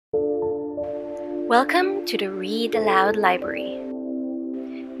Welcome to the Read Aloud Library.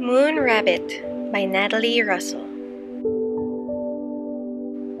 Moon Rabbit by Natalie Russell.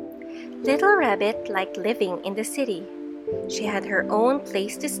 Little Rabbit liked living in the city. She had her own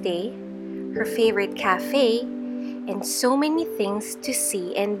place to stay, her favorite cafe, and so many things to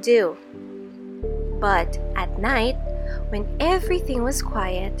see and do. But at night, when everything was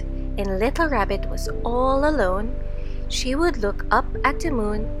quiet and Little Rabbit was all alone, she would look up at the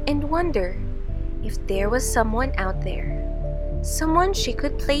moon and wonder if there was someone out there, someone she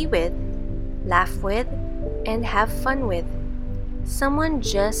could play with, laugh with, and have fun with, someone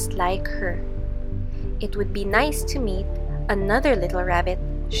just like her. It would be nice to meet another little rabbit,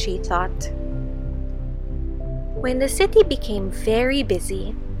 she thought. When the city became very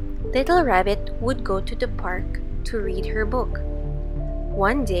busy, Little Rabbit would go to the park to read her book.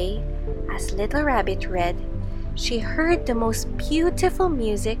 One day, as Little Rabbit read, she heard the most beautiful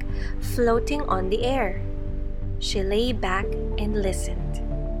music floating on the air. She lay back and listened.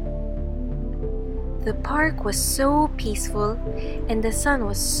 The park was so peaceful and the sun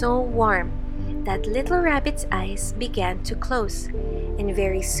was so warm that Little Rabbit's eyes began to close, and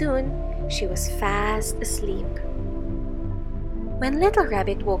very soon she was fast asleep. When Little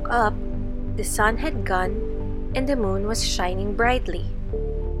Rabbit woke up, the sun had gone and the moon was shining brightly.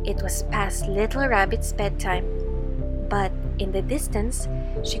 It was past Little Rabbit's bedtime, but in the distance,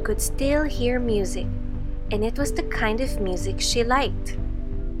 she could still hear music, and it was the kind of music she liked.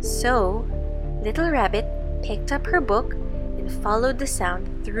 So, Little Rabbit picked up her book and followed the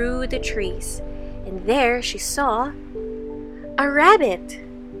sound through the trees, and there she saw a rabbit,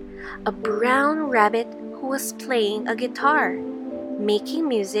 a brown rabbit who was playing a guitar, making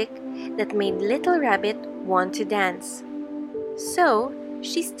music that made Little Rabbit want to dance. So,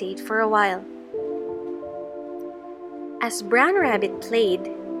 she stayed for a while. As Brown Rabbit played,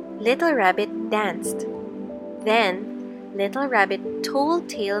 Little Rabbit danced. Then, Little Rabbit told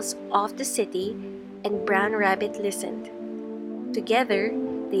tales of the city and Brown Rabbit listened. Together,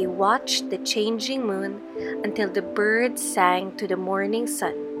 they watched the changing moon until the birds sang to the morning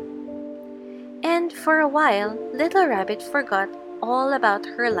sun. And for a while, Little Rabbit forgot all about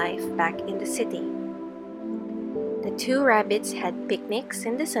her life back in the city. The two rabbits had picnics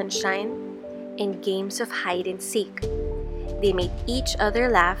in the sunshine and games of hide and seek. They made each other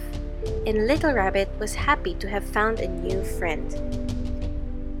laugh, and Little Rabbit was happy to have found a new friend.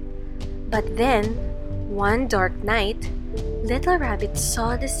 But then, one dark night, Little Rabbit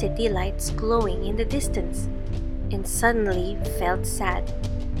saw the city lights glowing in the distance and suddenly felt sad.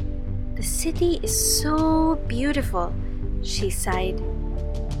 "The city is so beautiful," she sighed.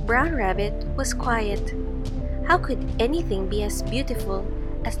 Brown Rabbit was quiet. How could anything be as beautiful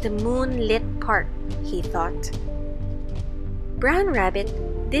as the moonlit park, he thought. Brown Rabbit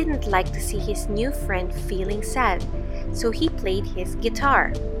didn't like to see his new friend feeling sad, so he played his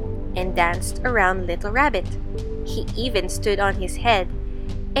guitar and danced around Little Rabbit. He even stood on his head,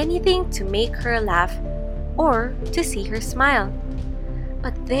 anything to make her laugh or to see her smile.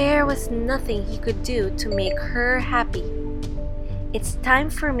 But there was nothing he could do to make her happy. "It's time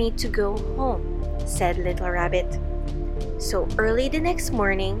for me to go home," said Little Rabbit. So early the next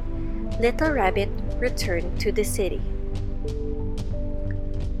morning, Little Rabbit returned to the city.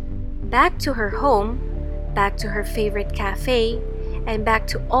 Back to her home, back to her favorite cafe, and back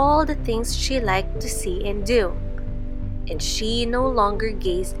to all the things she liked to see and do. And she no longer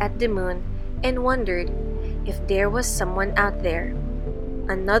gazed at the moon and wondered if there was someone out there,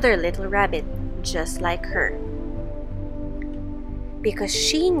 another little rabbit just like her. Because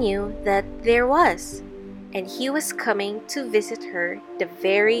she knew that there was, and he was coming to visit her the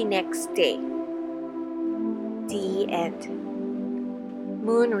very next day. The end.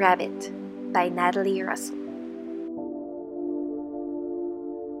 Moon Rabbit by Natalie Russell.